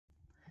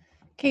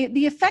Okay,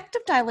 the effect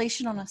of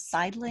dilation on a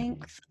side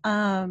length.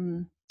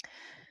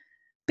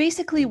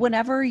 Basically,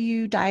 whenever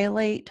you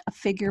dilate a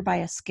figure by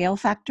a scale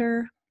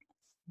factor,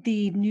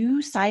 the new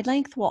side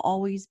length will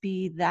always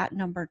be that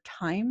number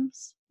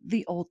times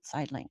the old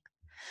side length.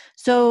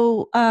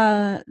 So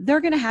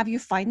they're going to have you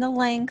find the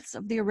lengths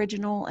of the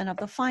original and of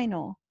the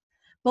final.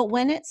 But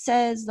when it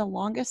says the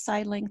longest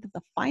side length of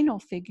the final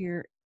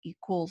figure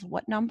equals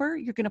what number,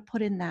 you're going to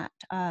put in that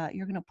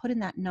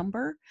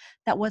number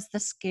that was the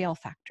scale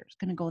factor. It's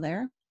going to go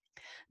there.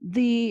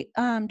 The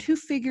two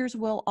figures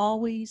will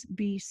always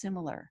be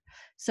similar.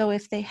 So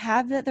if they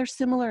have that they're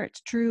similar,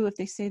 it's true. If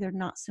they say they're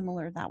not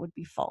similar, that would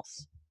be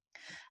false.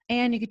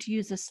 And you get to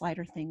use this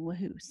slider thing,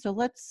 woohoo. So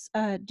let's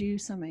do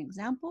some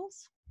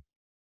examples.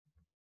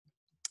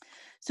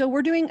 So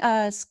we're doing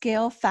a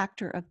scale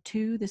factor of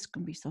 2. This is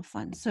going to be so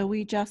fun. So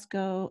we just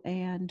go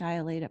and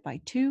dilate it by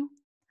 2.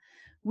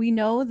 We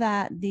know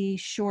that the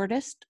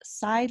shortest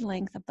side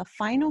length of the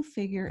final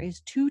figure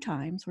is 2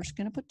 times. We're just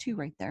going to put 2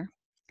 right there.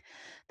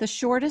 The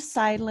shortest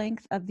side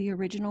length of the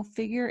original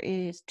figure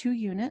is 2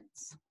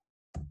 units.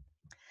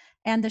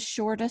 And the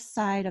shortest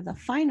side of the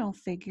final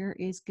figure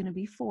is going to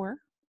be 4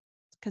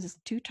 because it's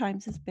 2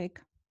 times as big.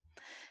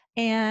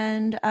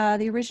 And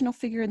the original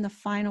figure and the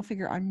final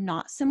figure are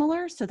not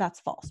similar, so that's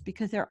false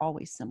because they're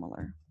always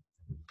similar.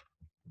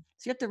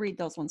 So you have to read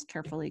those ones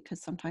carefully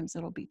because sometimes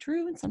it'll be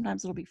true and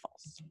sometimes it'll be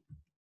false.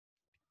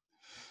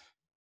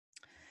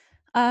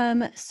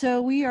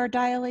 So we are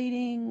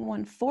dilating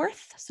 1/4,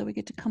 so we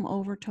get to come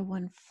over to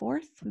 1/4.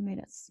 We made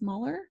it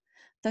smaller.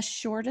 The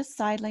shortest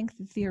side length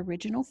of the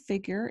original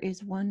figure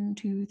is 1,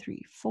 2,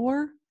 3,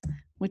 4,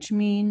 which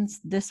means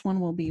this one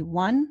will be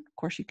 1. Of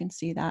course, you can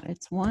see that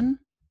it's 1.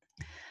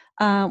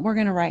 We're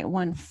going to write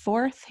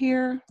 1/4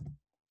 here.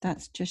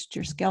 That's just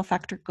your scale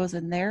factor goes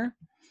in there.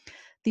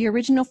 The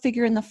original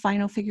figure and the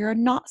final figure are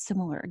not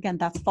similar. Again,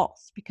 that's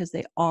false because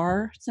they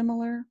are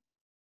similar.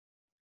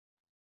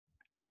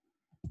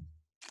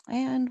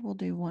 And we'll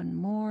do one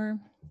more.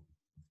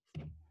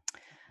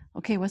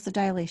 Okay, what's the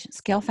dilation?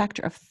 Scale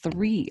factor of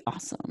 3.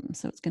 Awesome.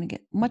 So it's going to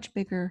get much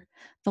bigger.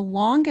 The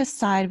longest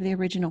side of the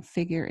original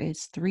figure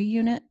is 3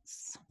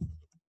 units,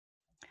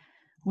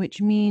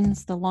 which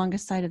means the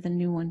longest side of the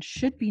new one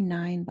should be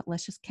 9, but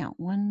let's just count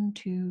 1,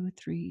 2,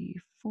 3,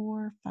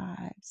 4,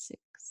 5,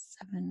 6,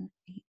 7,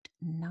 8,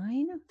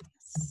 9.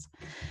 Yes.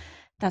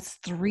 That's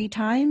 3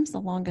 times the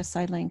longest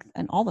side length,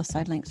 and all the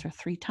side lengths are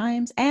 3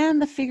 times,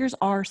 and the figures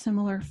are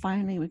similar.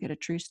 Finally, we get a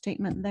true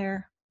statement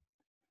there.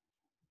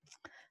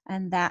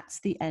 And that's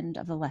the end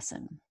of the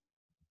lesson.